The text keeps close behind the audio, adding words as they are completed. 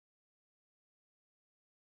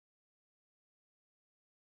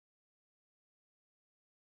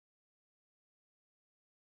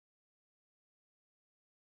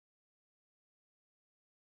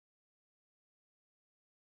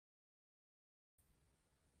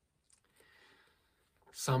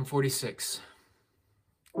Psalm 46.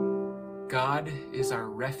 God is our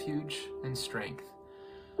refuge and strength,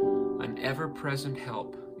 an ever-present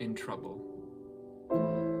help in trouble.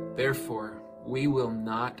 Therefore, we will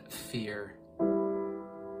not fear.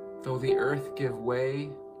 Though the earth give way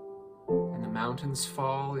and the mountains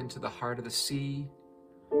fall into the heart of the sea,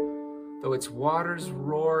 though its waters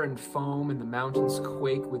roar and foam and the mountains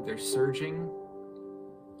quake with their surging,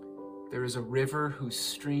 there is a river whose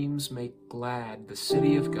streams make glad the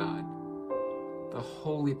city of God, the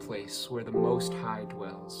holy place where the Most High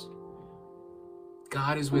dwells.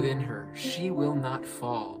 God is within her, she will not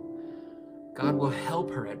fall. God will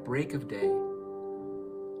help her at break of day.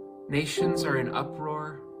 Nations are in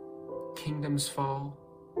uproar, kingdoms fall.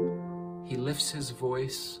 He lifts his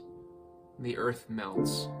voice, and the earth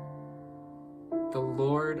melts. The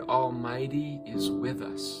Lord Almighty is with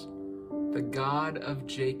us. The God of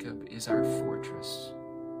Jacob is our fortress.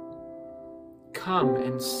 Come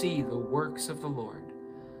and see the works of the Lord,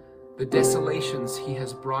 the desolations he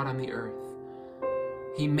has brought on the earth.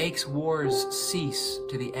 He makes wars cease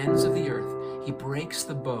to the ends of the earth. He breaks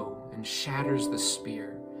the bow and shatters the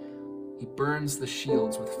spear. He burns the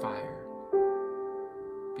shields with fire.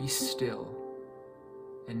 Be still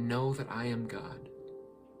and know that I am God.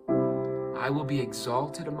 I will be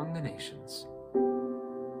exalted among the nations.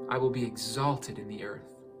 I will be exalted in the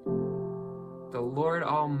earth. The Lord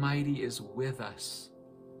Almighty is with us.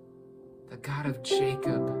 The God of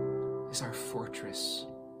Jacob is our fortress.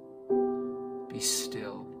 Be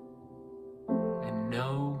still and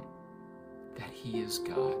know that he is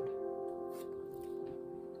God.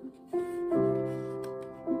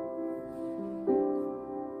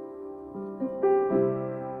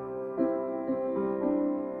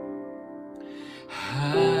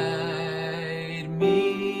 Hide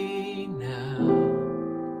me now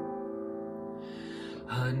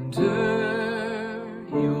under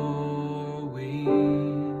your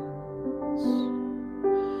wings.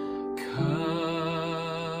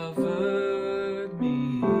 Cover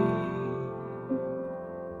me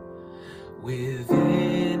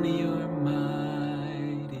within your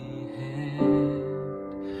mighty hand.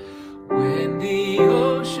 When the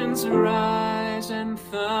oceans rise and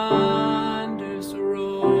thunders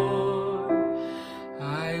roar,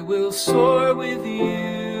 I will soar with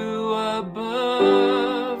you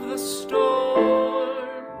above the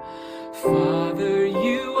storm. Father,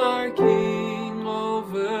 you are king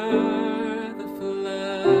over the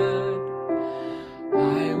flood.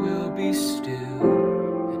 I will be still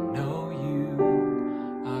and know you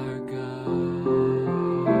are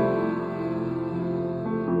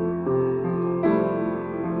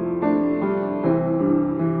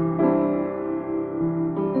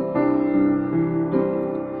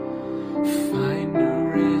Find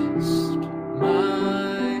rest,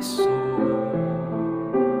 my soul,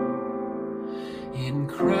 in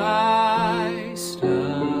Christ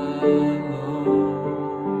alone.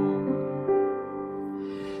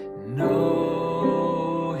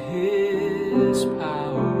 Know his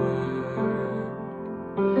power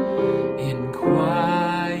in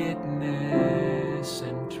quietness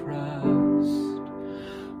and trust.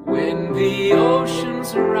 When the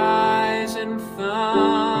oceans rise and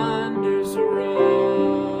thunders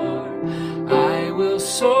roar, I will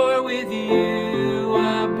soar with you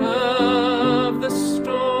above the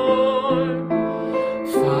storm.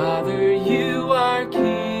 Father, you are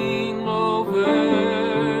king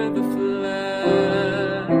over the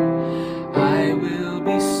flood. I will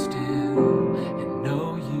be still and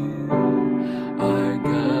know you are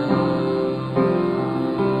God.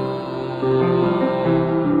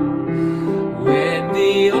 When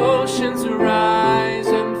the oceans rise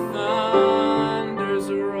and thunders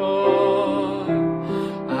roar,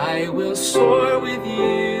 I will soar with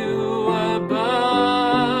you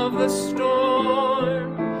above the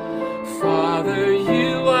storm. Father,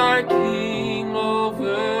 you are king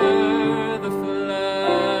over the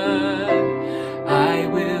flood. I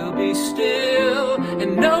will be still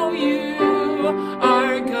and know you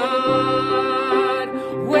are God.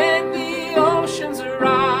 When the oceans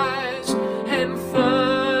rise and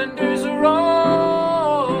thunders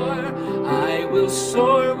roar, I will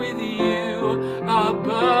soar with you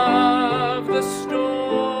above the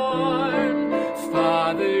storm.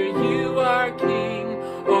 Father, you are king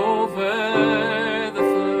over the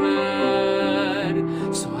flood.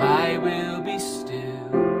 So I will be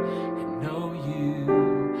still and know you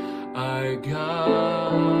are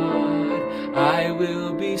God. I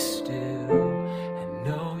will be still and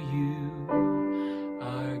know you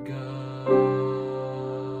are God.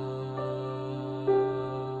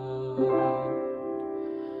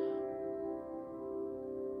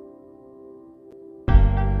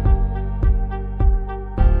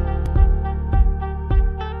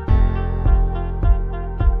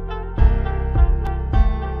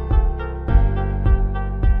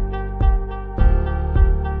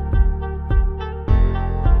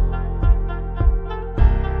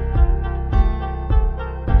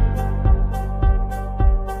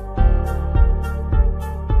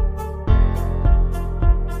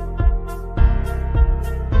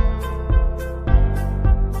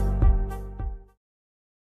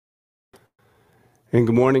 And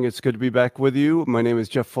good morning. It's good to be back with you. My name is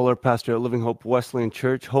Jeff Fuller, pastor at Living Hope Wesleyan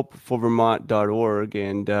Church, hopefulvermont.org.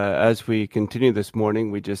 And as we continue this morning,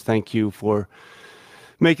 we just thank you for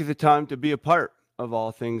making the time to be a part of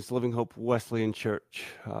all things Living Hope Wesleyan Church.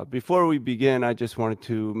 Before we begin, I just wanted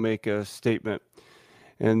to make a statement,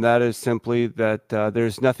 and that is simply that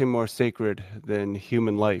there's nothing more sacred than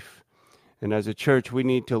human life. And as a church, we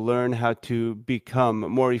need to learn how to become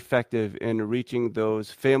more effective in reaching those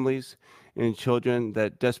families and children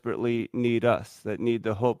that desperately need us, that need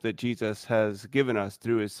the hope that Jesus has given us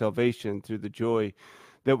through his salvation, through the joy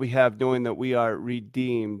that we have knowing that we are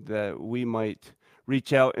redeemed, that we might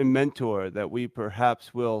reach out and mentor, that we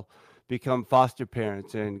perhaps will become foster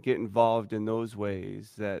parents and get involved in those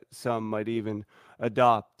ways, that some might even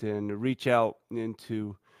adopt and reach out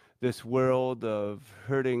into this world of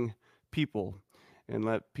hurting people and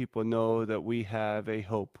let people know that we have a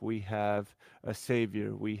hope, we have a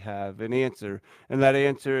savior, we have an answer. And that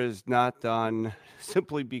answer is not on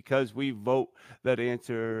simply because we vote. That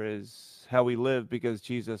answer is how we live because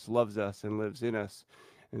Jesus loves us and lives in us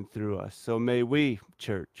and through us. So may we,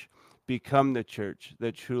 church, become the church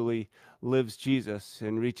that truly lives Jesus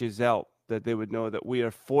and reaches out, that they would know that we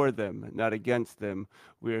are for them, not against them.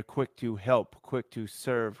 We are quick to help, quick to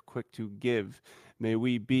serve, quick to give. May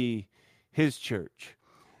we be his church,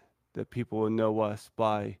 that people will know us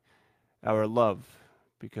by our love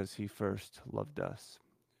because he first loved us.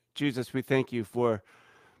 Jesus, we thank you for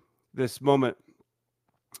this moment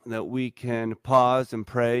that we can pause and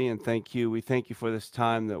pray and thank you. We thank you for this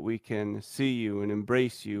time that we can see you and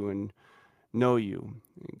embrace you and know you.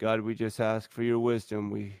 And God, we just ask for your wisdom.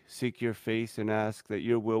 We seek your face and ask that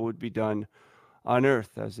your will would be done on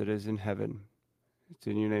earth as it is in heaven. It's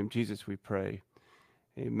in your name, Jesus, we pray.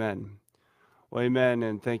 Amen. Well, amen,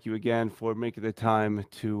 and thank you again for making the time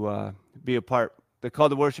to be a part. The call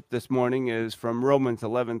to worship this morning is from Romans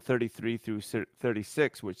 11:33 through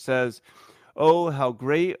 36, which says, "Oh, how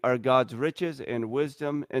great are God's riches and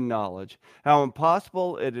wisdom and knowledge! How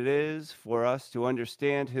impossible it is for us to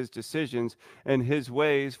understand his decisions and his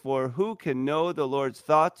ways, for who can know the Lord's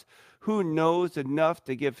thoughts? Who knows enough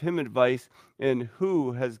to give him advice, and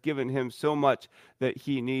who has given him so much that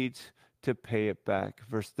he needs to pay it back?"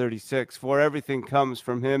 Verse 36, "For everything comes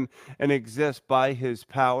from him and exists by his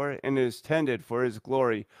power and is tended for his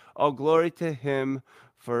glory. All glory to him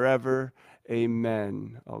forever.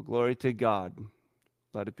 Amen." All glory to God.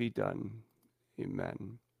 Let it be done.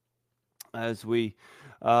 Amen. As we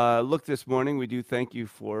look this morning, we do thank you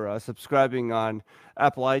for subscribing on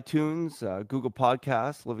Apple iTunes, Google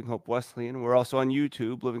Podcasts, Living Hope Wesleyan. We're also on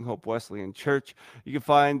YouTube, Living Hope Wesleyan Church. You can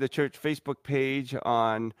find the church Facebook page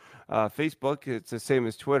on Facebook. It's the same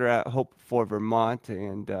as Twitter, at Hope for Vermont.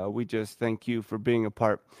 And we just thank you for being a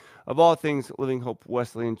part of all things Living Hope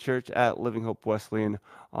Wesleyan Church, at Living Hope Wesleyan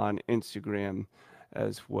on Instagram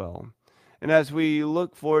as well. And as we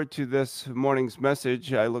look forward to this morning's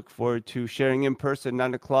message, I look forward to sharing in person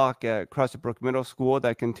 9 o'clock at Crossett Brook Middle School.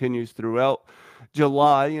 That continues throughout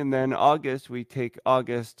July. And then August, we take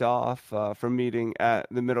August off from meeting at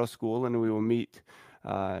the middle school, and we will meet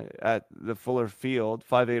at the Fuller Field,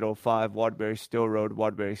 5805 Waterbury Still Road,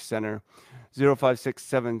 Waterbury Center,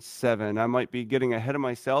 05677. I might be getting ahead of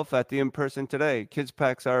myself at the in-person today. Kids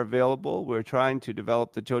packs are available. We're trying to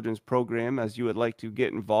develop the children's program as you would like to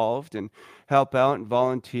get involved and help out and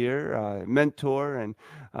volunteer, mentor, and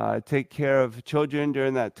take care of children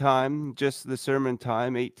during that time. Just the sermon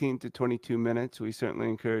time, 18 to 22 minutes. We certainly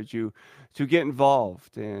encourage you to get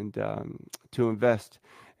involved and to invest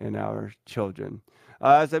in our children.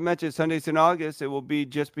 As I mentioned, Sundays in August, it will be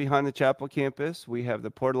just behind the chapel campus. We have the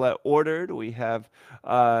portalette ordered. We have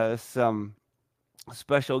some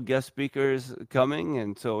special guest speakers coming,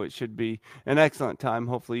 and so it should be an excellent time.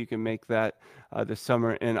 Hopefully you can make that this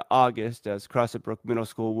summer in August, as Crossett Brook Middle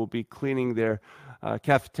School will be cleaning their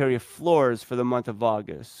cafeteria floors for the month of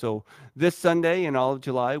August. So this Sunday and all of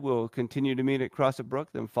July, we'll continue to meet at Crossett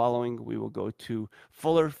Brook. Then following, we will go to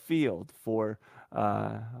Fuller Field for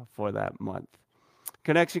that month.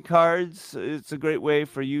 Connection cards, it's a great way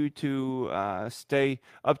for you to stay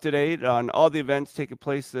up to date on all the events taking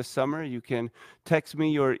place this summer. You can text me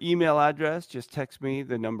your email address. Just text me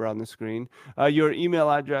the number on the screen, your email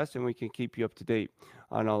address, and we can keep you up to date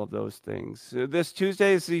on all of those things. This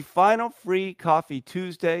Tuesday is the final free coffee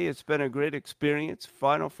Tuesday. It's been a great experience.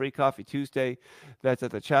 Final free coffee Tuesday. That's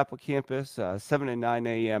at the chapel campus, 7 and 9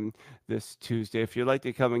 a.m. this Tuesday. If you'd like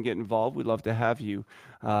to come and get involved, we'd love to have you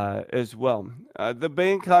as well. The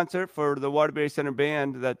band concert for the Waterbury Center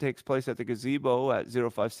Band, that takes place at the gazebo at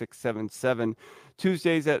 05677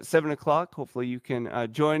 Tuesdays at 7 o'clock. Hopefully you can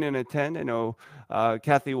join and attend. I know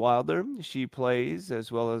Kathy Wilder, she plays,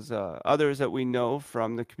 as well as others that we know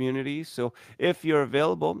from the community. So if you're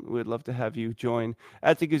available, we'd love to have you join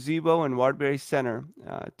at the Gazebo in Waterbury Center,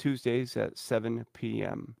 Tuesdays at 7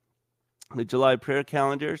 p.m. The July prayer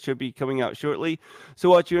calendar should be coming out shortly,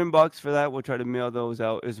 so watch your inbox for that. We'll try to mail those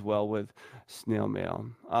out as well with snail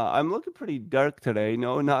mail. I'm looking pretty dark today.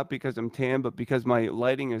 No, not because I'm tan, but because my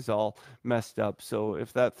lighting is all messed up. So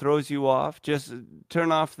if that throws you off, just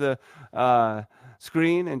turn off the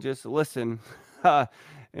screen and just listen.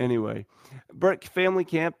 Anyway, Burke Family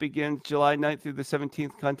Camp begins July 9th through the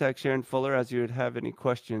 17th. Contact Sharon Fuller as you would have any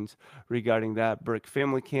questions regarding that. Burke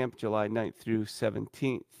Family Camp, July 9th through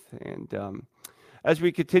 17th. And as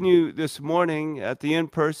we continue this morning at the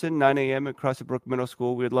in-person, 9 a.m. at Crossbrook Middle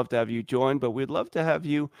School, we'd love to have you join, but we'd love to have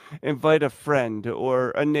you invite a friend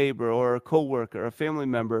or a neighbor or a coworker, a family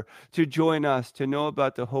member to join us, to know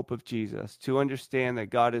about the hope of Jesus, to understand that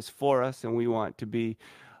God is for us and we want to be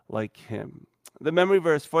like him. The memory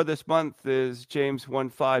verse for this month is James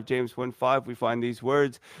 1:5. James 1:5, we find these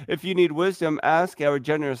words: "If you need wisdom, ask our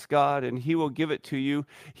generous God, and he will give it to you.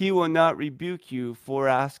 He will not rebuke you for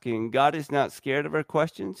asking." God is not scared of our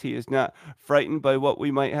questions. He is not frightened by what we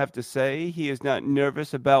might have to say. He is not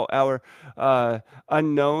nervous about our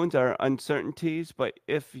unknowns, our uncertainties. But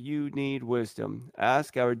if you need wisdom,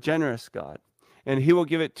 ask our generous God, and he will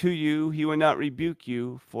give it to you. He will not rebuke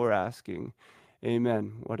you for asking.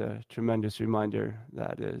 Amen. What a tremendous reminder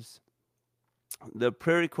that is. The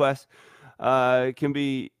prayer request can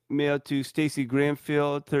be mailed to Stacy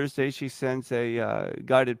Granfield. Thursday, she sends a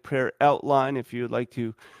guided prayer outline. If you would like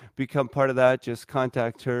to become part of that, just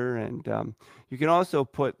contact her. And you can also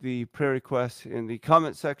put the prayer requests in the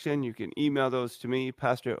comment section. You can email those to me,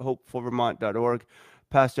 pastor@hopeforvermont.org.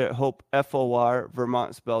 Pastor at Hope, F-O-R,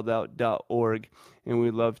 Vermont spelled out, .org. And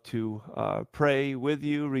we'd love to pray with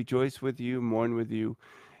you, rejoice with you, mourn with you,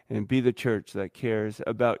 and be the church that cares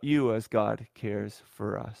about you as God cares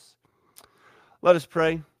for us. Let us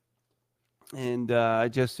pray. And I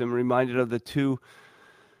just am reminded of the two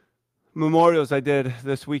memorials I did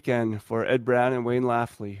this weekend for Ed Brown and Wayne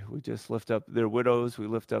Lafley. We just lift up their widows, we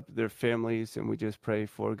lift up their families, and we just pray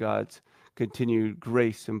for God's continued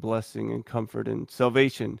grace and blessing and comfort and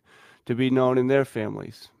salvation to be known in their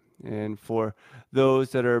families. And for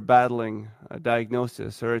those that are battling a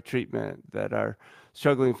diagnosis or a treatment, that are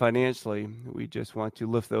struggling financially, we just want to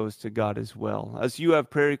lift those to God as well. As you have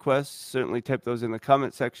prayer requests, certainly type those in the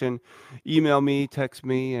comment section. Email me, text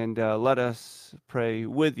me, and let us pray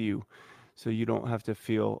with you so you don't have to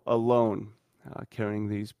feel alone carrying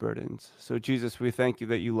these burdens. So Jesus, we thank you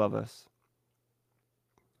that you love us.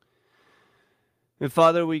 And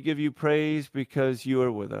Father, we give you praise because you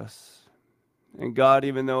are with us. And God,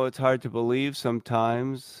 even though it's hard to believe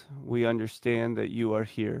sometimes, we understand that you are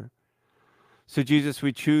here. So Jesus,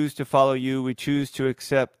 we choose to follow you. We choose to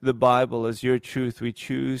accept the Bible as your truth. We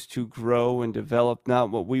choose to grow and develop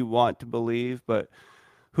not what we want to believe, but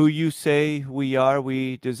who you say we are,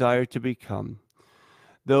 we desire to become.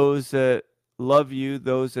 Those that love you,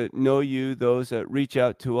 those that know you, those that reach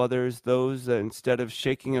out to others, those that instead of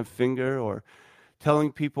shaking a finger or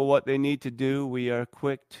telling people what they need to do, we are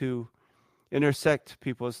quick to intersect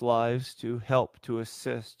people's lives, to help, to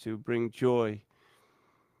assist, to bring joy.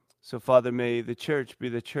 So, Father, may the church be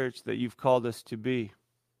the church that you've called us to be,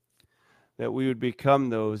 that we would become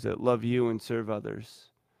those that love you and serve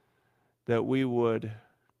others, that we would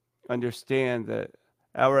understand that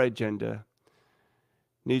our agenda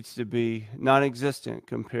needs to be non-existent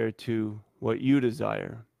compared to what you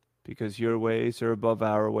desire, because your ways are above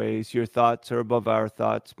our ways, your thoughts are above our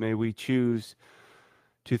thoughts. May we choose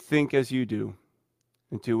to think as you do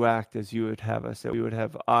and to act as you would have us, that we would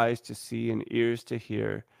have eyes to see and ears to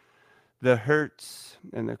hear the hurts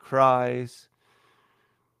and the cries,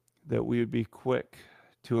 that we would be quick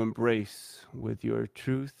to embrace with your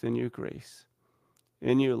truth and your grace.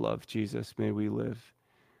 In your love, Jesus, may we live.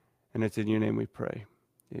 And it's in your name we pray.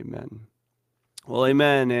 Amen. Well,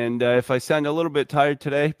 amen. And if I sound a little bit tired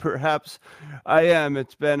today, perhaps I am.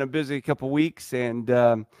 It's been a busy couple weeks, and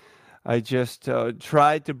I just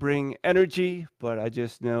tried to bring energy, but I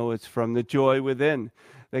just know it's from the joy within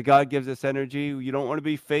that God gives us energy. You don't want to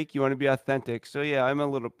be fake. You want to be authentic. So, yeah, I'm a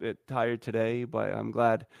little bit tired today, but I'm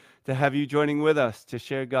glad to have you joining with us to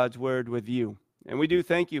share God's word with you. And we do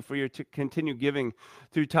thank you for your continued giving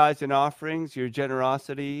through tithes and offerings, your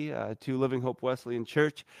generosity to Living Hope Wesleyan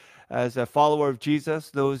Church. As a follower of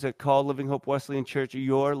Jesus, those that call Living Hope Wesleyan Church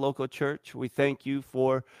your local church, we thank you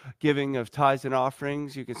for giving of tithes and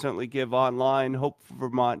offerings. You can certainly give online,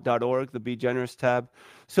 hopevermont.org, the Be Generous tab.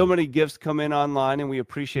 So many gifts come in online, and we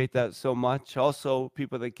appreciate that so much. Also,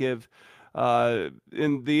 people that give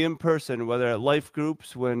in-person, whether at life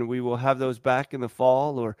groups, when we will have those back in the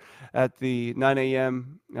fall, or at the 9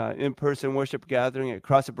 a.m. In-person worship gathering at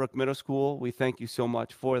Crossett Brook Middle School. We thank you so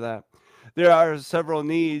much for that. There are several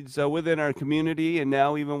needs within our community and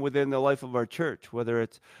now even within the life of our church, whether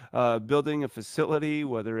it's building a facility,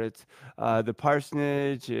 whether it's the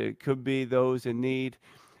parsonage, it could be those in need.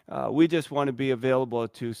 We just want to be available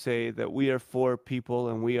to say that we are for people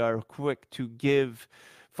and we are quick to give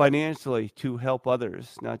financially to help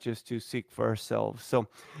others, not just to seek for ourselves. So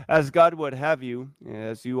as God would have you,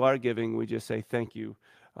 as you are giving, we just say thank you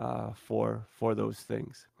for those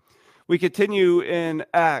things. We continue in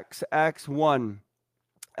Acts 1.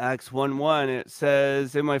 Acts 1:1, it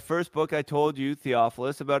says, "In my first book, I told you,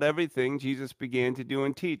 Theophilus, about everything Jesus began to do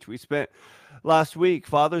and teach." We spent last week,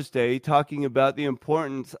 Father's Day, talking about the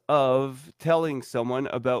importance of telling someone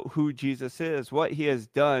about who Jesus is, what he has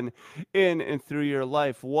done in and through your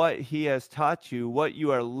life, what he has taught you, what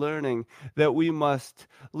you are learning, that we must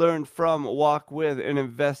learn from, walk with, and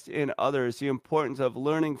invest in others. The importance of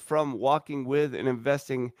learning from, walking with, and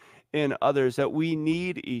investing in others, that we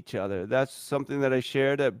need each other. That's something that I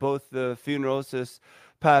shared at both the funerals this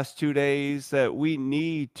past 2 days, that we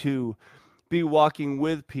need to be walking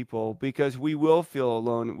with people because we will feel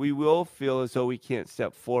alone. We will feel as though we can't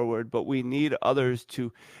step forward, but we need others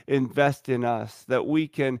to invest in us, that we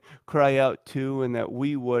can cry out to and that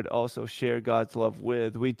we would also share God's love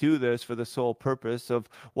with. We do this for the sole purpose of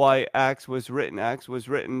why Acts was written. Acts was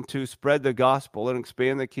written to spread the gospel and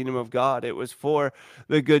expand the kingdom of God. It was for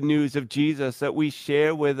the good news of Jesus, that we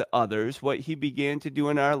share with others what he began to do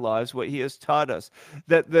in our lives, what he has taught us,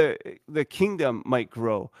 that the kingdom might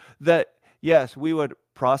grow, that yes, we would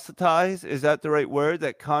proselytize. Is that the right word?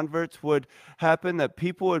 That converts would happen, that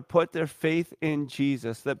people would put their faith in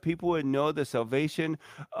Jesus, that people would know the salvation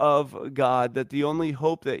of God, that the only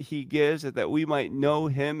hope that he gives is that we might know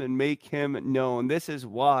him and make him known. This is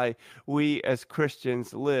why we as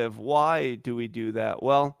Christians live. Why do we do that?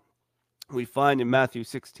 Well, we find in Matthew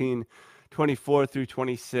 16:24 through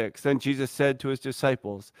 26. Then Jesus said to his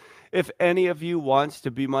disciples, "If any of you wants to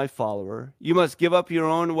be my follower, you must give up your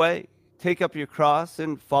own way. Take up your cross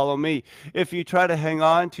and follow me. If you try to hang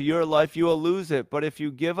on to your life, you will lose it. But if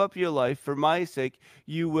you give up your life for my sake,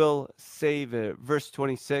 you will save it." Verse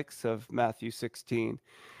 26 of Matthew 16.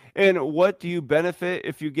 "And what do you benefit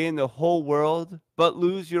if you gain the whole world but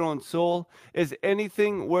lose your own soul? Is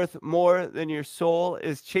anything worth more than your soul?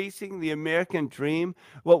 Is chasing the American dream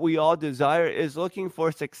what we all desire? Is looking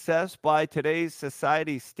for success by today's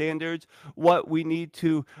society standards what we need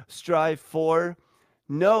to strive for?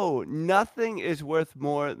 No, nothing is worth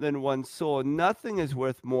more than one's soul. Nothing is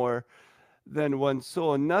worth more than one's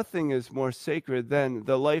soul. Nothing is more sacred than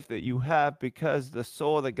the life that you have, because the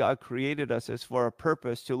soul that God created us is for a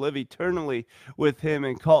purpose, to live eternally with him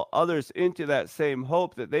and call others into that same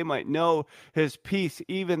hope, that they might know his peace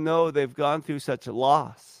even though they've gone through such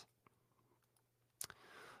loss.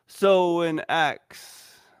 So in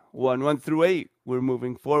Acts 1 through 8, we're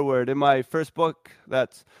moving forward. In my first book,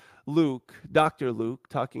 that's Luke, Dr. Luke,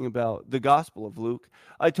 talking about the Gospel of Luke,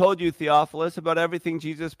 "I told you, Theophilus, about everything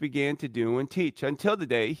Jesus began to do and teach until the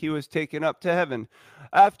day he was taken up to heaven,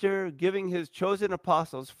 after giving his chosen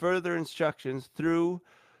apostles further instructions through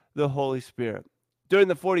the Holy Spirit. During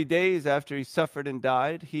the 40 days after he suffered and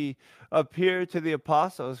died, he appeared to the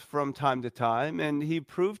apostles from time to time, and he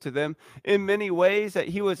proved to them in many ways that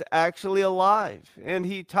he was actually alive, and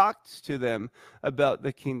he talked to them about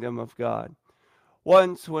the kingdom of God.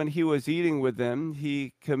 Once, when he was eating with them,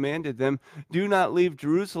 he commanded them, 'Do not leave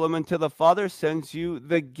Jerusalem until the Father sends you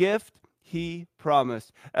the gift he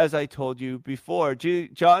promised. As I told you before,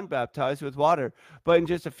 John baptized with water, but in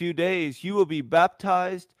just a few days you will be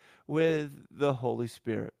baptized with the Holy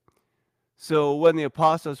Spirit.' So when the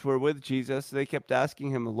apostles were with Jesus, they kept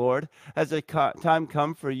asking him, 'Lord, has the time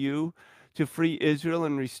come for you to free Israel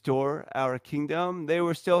and restore our kingdom?' They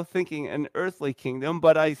were still thinking an earthly kingdom,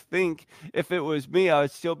 but I think if it was me, I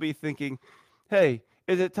would still be thinking, 'Hey,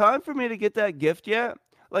 is it time for me to get that gift yet?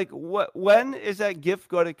 like when is that gift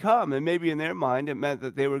going to come? And maybe in their mind it meant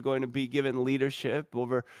that they were going to be given leadership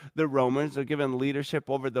over the Romans, or given leadership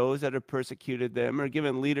over those that had persecuted them, or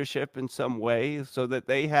given leadership in some way so that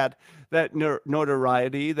they had that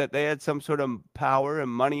notoriety, that they had some sort of power and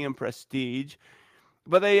money and prestige.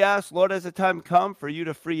 But they asked, Lord, has the time come for you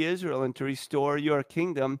to free Israel and to restore your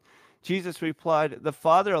kingdom? Jesus replied, the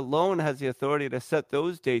Father alone has the authority to set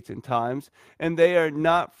those dates and times, and they are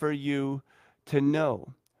not for you to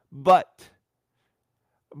know. But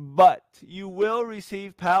you will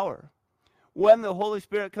receive power when the Holy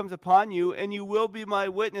Spirit comes upon you, and you will be my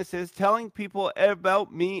witnesses, telling people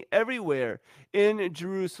about me everywhere in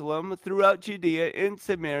Jerusalem, throughout Judea, in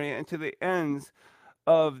Samaria, and to the ends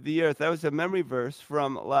of the earth. That was a memory verse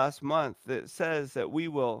from last month that says that we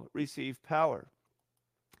will receive power.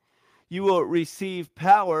 You will receive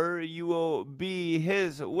power, you will be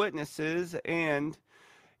his witnesses, and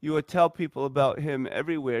you will tell people about him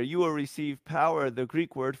everywhere. You will receive power. The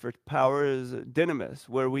Greek word for power is dynamis,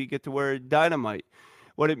 where we get the word dynamite.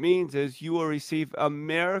 What it means is you will receive a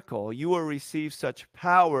miracle. You will receive such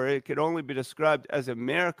power. It could only be described as a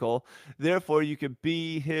miracle. Therefore, you could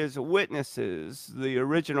be his witnesses. The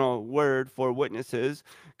original word for witnesses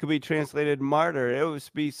could be translated martyr. It would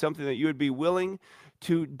be something that you would be willing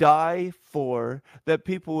to die for, that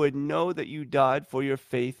people would know that you died for your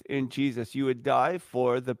faith in Jesus. You would die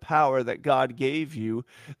for the power that God gave you,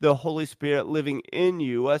 the Holy Spirit living in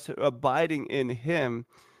you, us abiding in him.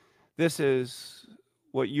 This is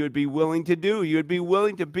what you would be willing to do. You would be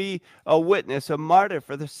willing to be a witness, a martyr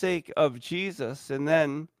for the sake of Jesus, and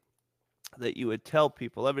then that you would tell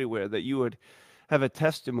people everywhere, that you would have a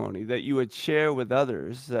testimony, that you would share with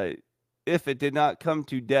others, that if it did not come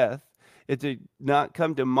to death, it did not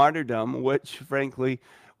come to martyrdom, which frankly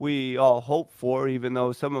we all hope for, even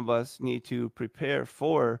though some of us need to prepare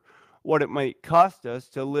for what it might cost us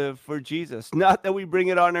to live for Jesus. Not that we bring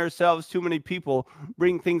it on ourselves. Too many people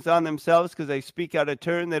bring things on themselves because they speak out of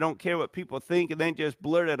turn. They don't care what people think, and they just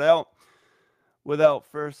blurt it out without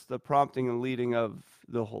first the prompting and leading of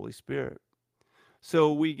the Holy Spirit.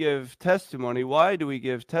 So we give testimony. Why do we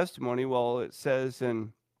give testimony? Well, it says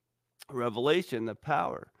in Revelation, the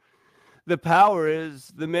power. The power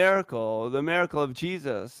is the miracle of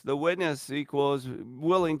Jesus. The witness equals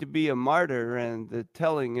willing to be a martyr, and the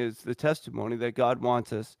telling is the testimony that God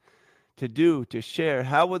wants us to do, to share.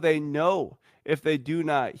 How will they know if they do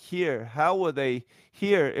not hear? How will they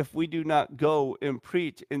hear if we do not go and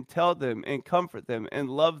preach and tell them and comfort them and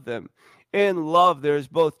love them? In love, there is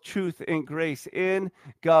both truth and grace. In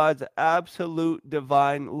God's absolute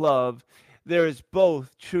divine love, there is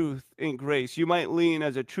both truth and grace. You might lean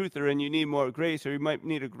as a truther and you need more grace, or you might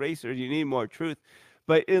need a gracer and you need more truth.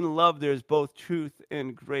 But in love, there's both truth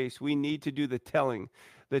and grace. We need to do the telling,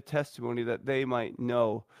 the testimony, that they might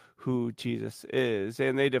know who Jesus is.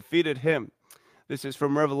 And they defeated him. This is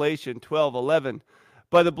from Revelation 12:11.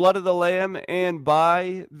 By the blood of the Lamb and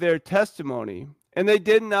by their testimony. And they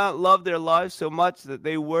did not love their lives so much that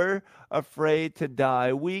they were afraid to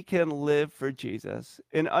die. We can live for Jesus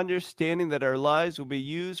in understanding that our lives will be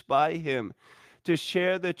used by him to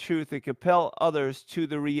share the truth and compel others to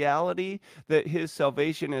the reality that his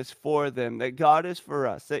salvation is for them, that God is for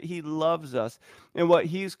us, that he loves us. And what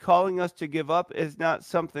he's calling us to give up is not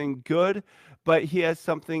something good, but he has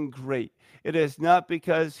something great. It is not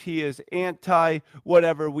because he is anti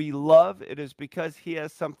whatever we love. It is because he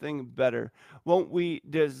has something better. Won't we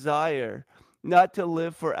desire not to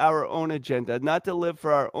live for our own agenda, not to live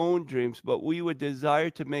for our own dreams, but we would desire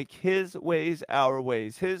to make his ways our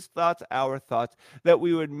ways, his thoughts our thoughts, that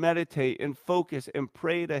we would meditate and focus and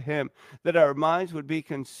pray to him, that our minds would be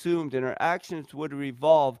consumed and our actions would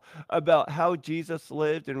revolve about how Jesus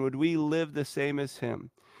lived, and would we live the same as him?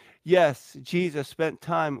 Yes, Jesus spent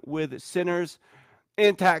time with sinners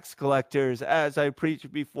and tax collectors, as I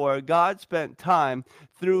preached before. God spent time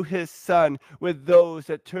through his son with those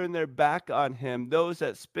that turned their back on him, those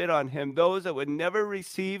that spit on him, those that would never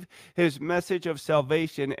receive his message of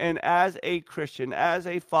salvation. And as a Christian, as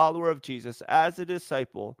a follower of Jesus, as a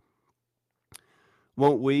disciple,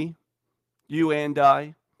 won't we, you and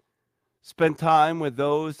I, spend time with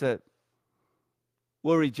those that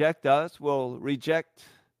will reject us, will reject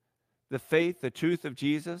the faith, the truth of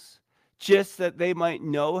Jesus, just that they might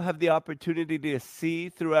know, have the opportunity to see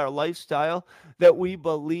through our lifestyle that we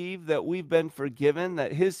believe that we've been forgiven,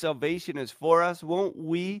 that his salvation is for us? Won't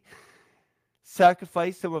we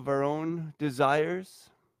sacrifice some of our own desires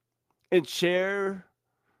and share,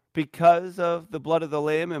 because of the blood of the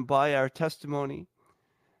Lamb and by our testimony,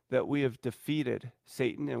 that we have defeated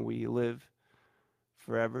Satan and we live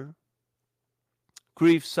forever?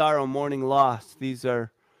 Grief, sorrow, mourning, loss, these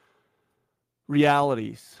are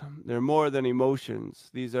realities. They're more than emotions.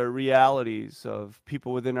 These are realities of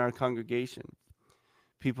people within our congregation,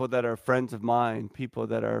 people that are friends of mine, people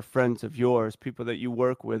that are friends of yours, people that you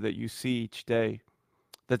work with, that you see each day,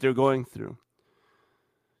 that they're going through.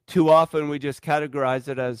 Too often we just categorize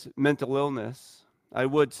it as mental illness. I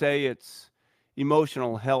would say it's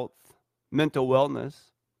emotional health, mental wellness.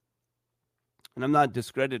 And I'm not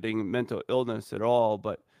discrediting mental illness at all,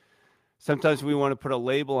 but sometimes we want to put a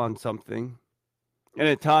label on something. And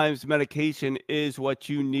at times, medication is what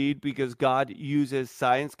you need because God uses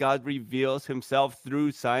science. God reveals himself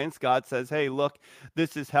through science. God says, hey, look,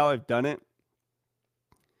 this is how I've done it.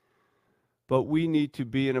 But we need to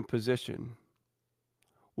be in a position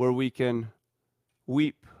where we can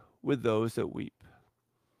weep with those that weep,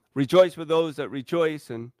 rejoice with those that rejoice,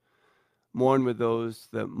 and mourn with those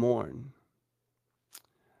that mourn.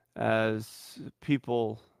 As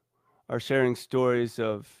people are sharing stories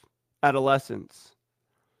of adolescents,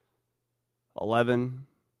 11,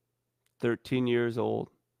 13 years old,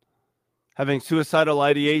 having suicidal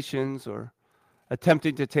ideations or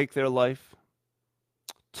attempting to take their life.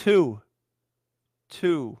 Two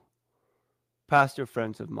pastor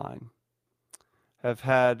friends of mine have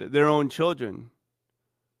had their own children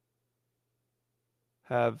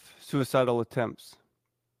have suicidal attempts.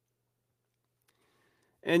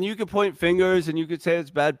 And you could point fingers and you could say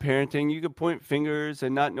it's bad parenting. You could point fingers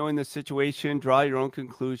and not knowing the situation, draw your own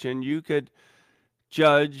conclusion. You could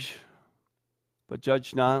judge, but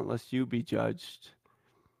judge not lest you be judged.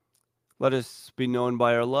 Let us be known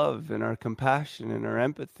by our love and our compassion and our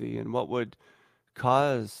empathy, and what would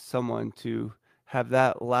cause someone to have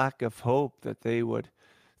that lack of hope, that they would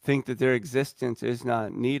think that their existence is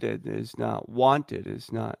not needed, is not wanted,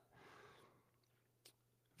 is not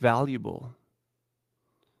valuable.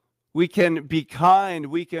 We can be kind,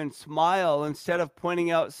 we can smile. Instead of pointing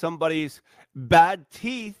out somebody's bad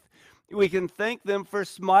teeth, we can thank them for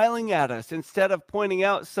smiling at us. Instead of pointing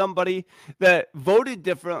out somebody that voted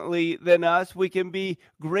differently than us, we can be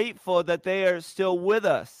grateful that they are still with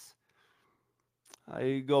us.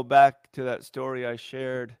 I go back to that story I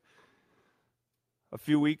shared a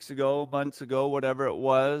few weeks ago, months ago, whatever it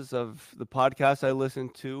was, of the podcast I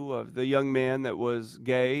listened to of the young man that was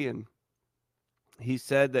gay, and he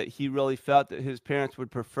said that he really felt that his parents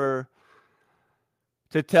would prefer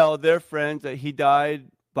to tell their friends that he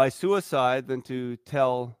died by suicide than to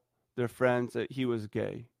tell their friends that he was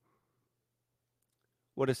gay.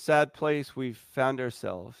 What a sad place we've found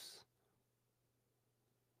ourselves.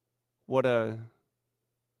 What a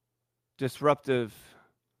disruptive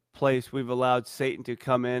place we've allowed Satan to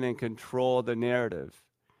come in and control the narrative.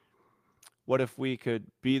 What if we could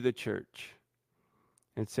be the church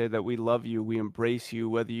and say that we love you, we embrace you,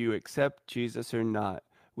 whether you accept Jesus or not.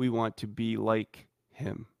 We want to be like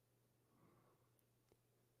him.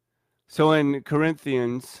 So in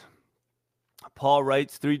Corinthians, Paul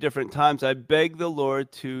writes 3 different times, I beg the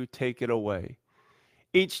Lord to take it away.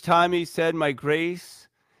 Each time he said, my grace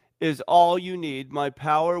is all you need. My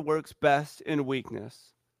power works best in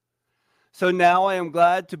weakness. So now I am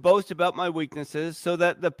glad to boast about my weaknesses so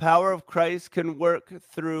that the power of Christ can work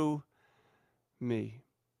through me.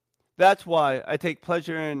 That's why I take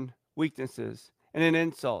pleasure in weaknesses and in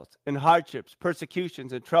insults and hardships,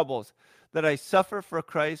 persecutions and troubles that I suffer for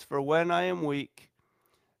Christ, for when I am weak,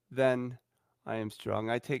 then I am strong.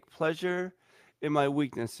 I take pleasure in my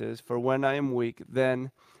weaknesses, for when I am weak,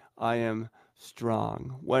 then I am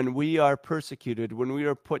strong. When we are persecuted, when we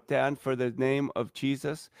are put down for the name of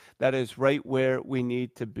Jesus, that is right where we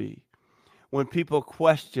need to be. When people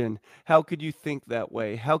question, how could you think that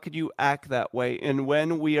way? How could you act that way? And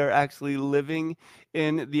when we are actually living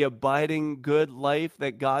in the abiding good life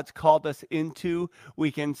that God's called us into,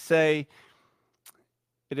 we can say,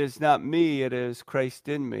 it is not me, it is Christ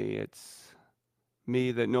in me. It's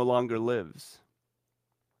me that no longer lives.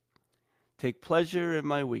 Take pleasure in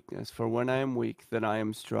my weakness, for when I am weak, then I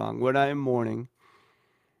am strong. When I am mourning,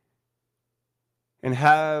 and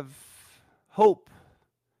have hope,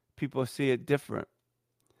 people see it different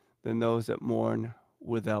than those that mourn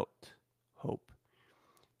without hope.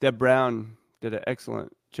 Deb Brown did an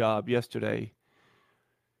excellent job yesterday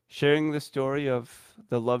sharing the story of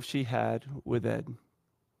the love she had with Ed.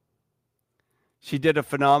 She did a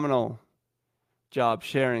phenomenal job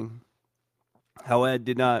sharing how Ed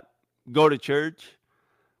did not go to church,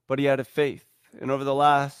 but he had a faith. And over the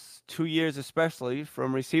last 2 years especially,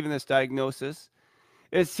 from receiving this diagnosis,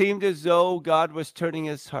 it seemed as though God was turning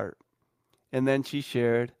his heart. And then she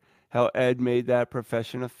shared how Ed made that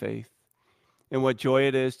profession of faith and what joy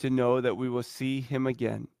it is to know that we will see him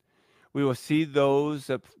again. We will see those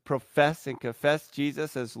that profess and confess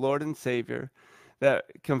Jesus as Lord and Savior,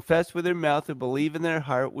 that confess with their mouth and believe in their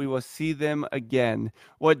heart. We will see them again.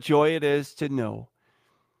 What joy it is to know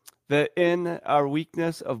that in our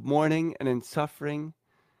weakness of mourning and in suffering,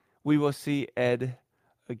 we will see Ed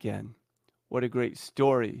again. What a great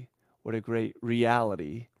story. What a great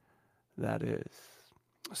reality that is.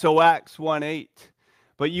 So Acts 1:8,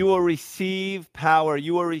 but you will receive power.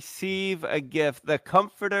 You will receive a gift. The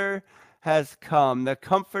Comforter has come. The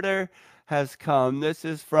Comforter has come. This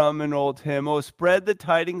is from an old hymn. Oh, spread the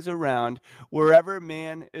tidings around wherever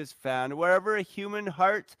man is found. Wherever a human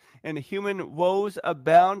heart and human woes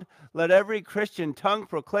abound, let every Christian tongue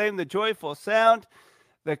proclaim the joyful sound.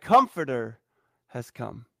 The Comforter has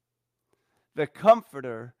come. The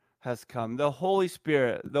Comforter has come. The Holy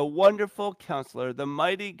Spirit, the wonderful Counselor, the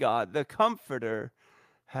mighty God, the Comforter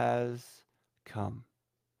has come.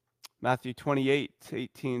 Matthew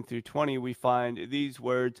 28:18 through 20, we find these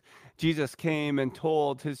words. Jesus came and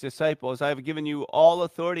told his disciples, I have given you all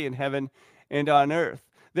authority in heaven and on earth.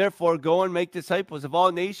 Therefore, go and make disciples of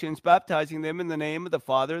all nations, baptizing them in the name of the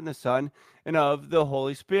Father and the Son and of the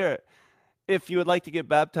Holy Spirit. If you would like to get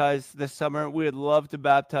baptized this summer, we would love to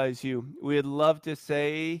baptize you. We would love to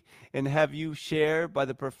say and have you share by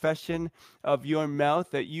the profession of your mouth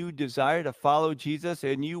that you desire to follow Jesus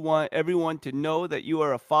and you want everyone to know that you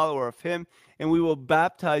are a follower of him. And we will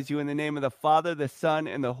baptize you in the name of the Father, the Son,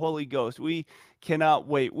 and the Holy Ghost. We cannot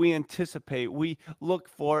wait. We anticipate, we look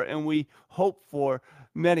for, and we hope for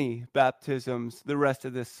many baptisms the rest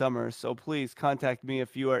of this summer. So please contact me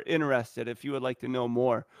if you are interested, if you would like to know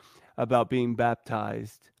more about being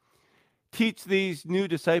baptized. Teach these new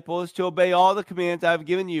disciples to obey all the commands I have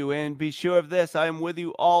given you, and be sure of this, I am with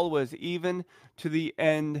you always, even to the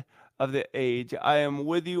end of the age. I am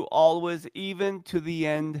with you always, even to the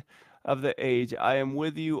end of the age. I am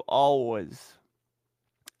with you always,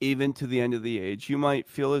 even to the end of the age. You might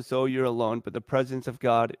feel as though you're alone, but the presence of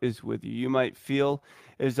God is with you. You might feel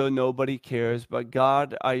as though nobody cares, but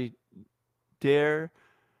God, I dare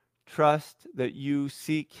trust that you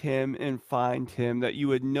seek him and find him, that you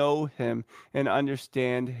would know him and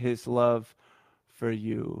understand his love for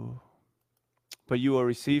you. But you will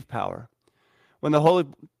receive power when the Holy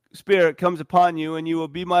Spirit comes upon you, and you will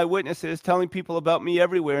be my witnesses, telling people about me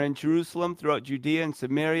everywhere in Jerusalem, throughout Judea and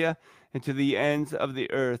Samaria, and to the ends of the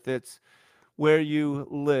earth. It's where you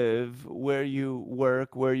live, where you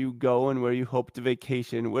work, where you go, and where you hope to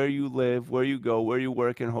vacation. Where you live, where you go, where you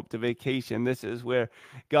work, and hope to vacation. This is where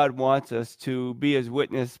God wants us to be his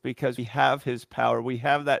witness, because we have his power. We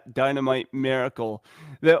have that dynamite miracle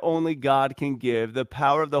that only God can give. The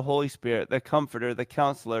power of the Holy Spirit, the Comforter, the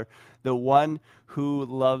Counselor, the one who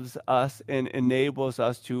loves us and enables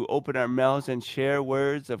us to open our mouths and share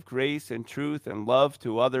words of grace and truth and love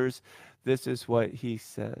to others. This is what he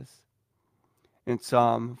says in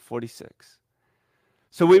Psalm 46.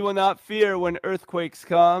 So we will not fear when earthquakes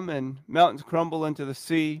come and mountains crumble into the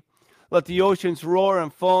sea. Let the oceans roar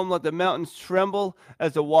and foam. Let the mountains tremble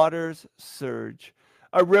as the waters surge.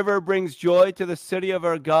 A river brings joy to the city of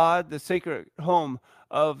our God, the sacred home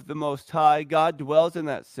of the Most High. God dwells in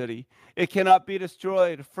that city. It cannot be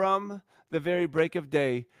destroyed. From the very break of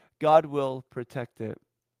day, God will protect it.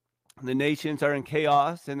 The nations are in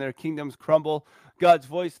chaos and their kingdoms crumble. God's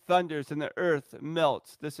voice thunders and the earth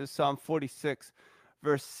melts. This is Psalm 46,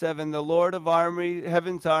 verse 7. The Lord of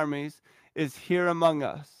heaven's armies is here among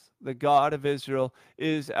us. The God of Israel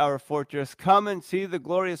is our fortress. Come and see the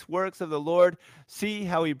glorious works of the Lord. See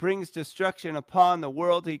how he brings destruction upon the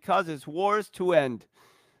world. He causes wars to end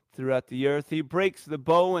throughout the earth. He breaks the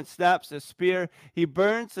bow and snaps the spear. He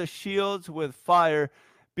burns the shields with fire.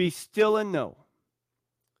 Be still and know.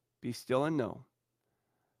 Be still and know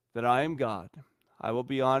that I am God. I will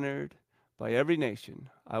be honored by every nation.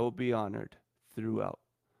 I will be honored throughout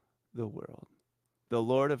the world. The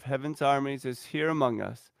Lord of heaven's armies is here among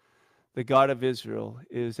us. The God of Israel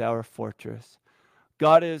is our fortress.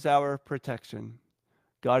 God is our protection.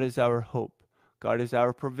 God is our hope. God is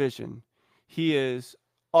our provision. He is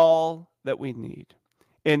all that we need.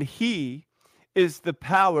 And he is the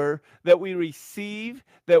power that we receive,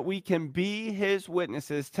 that we can be his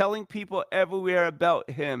witnesses, telling people everywhere about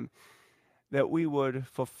him, that we would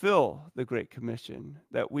fulfill the Great Commission,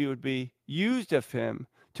 that we would be used of him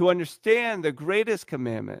to understand the greatest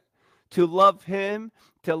commandment, to love him,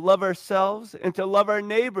 to love ourselves, and to love our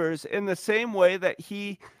neighbors in the same way that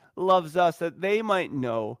he loves us, that they might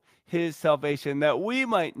know his salvation, that we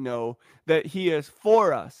might know that he is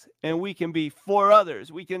for us and we can be for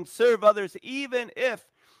others. We can serve others even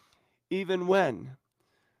when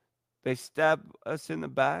they stab us in the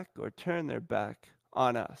back or turn their back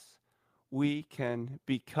on us. we can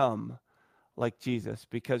become like Jesus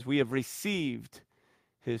because we have received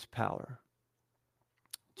his power.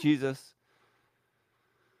 Jesus,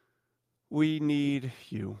 we need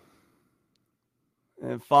you.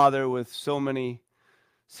 And Father, with so many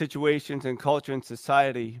situations and culture and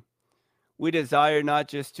society, we desire not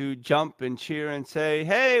just to jump and cheer and say,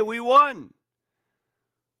 hey, we won,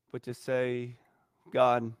 but to say,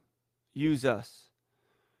 God, use us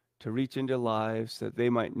to reach into lives that they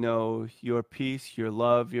might know your peace, your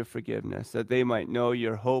love, your forgiveness, that they might know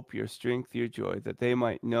your hope, your strength, your joy, that they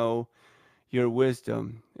might know your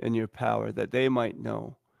wisdom and your power, that they might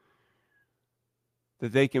know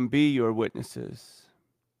that they can be your witnesses,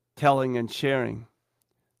 telling and sharing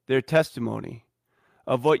their testimony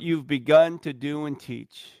of what you've begun to do and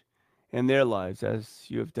teach in their lives as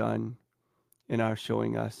you have done in our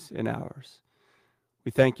showing us in ours.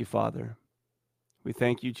 We thank you, Father. We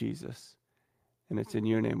thank you, Jesus. And it's in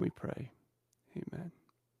your name we pray. Amen.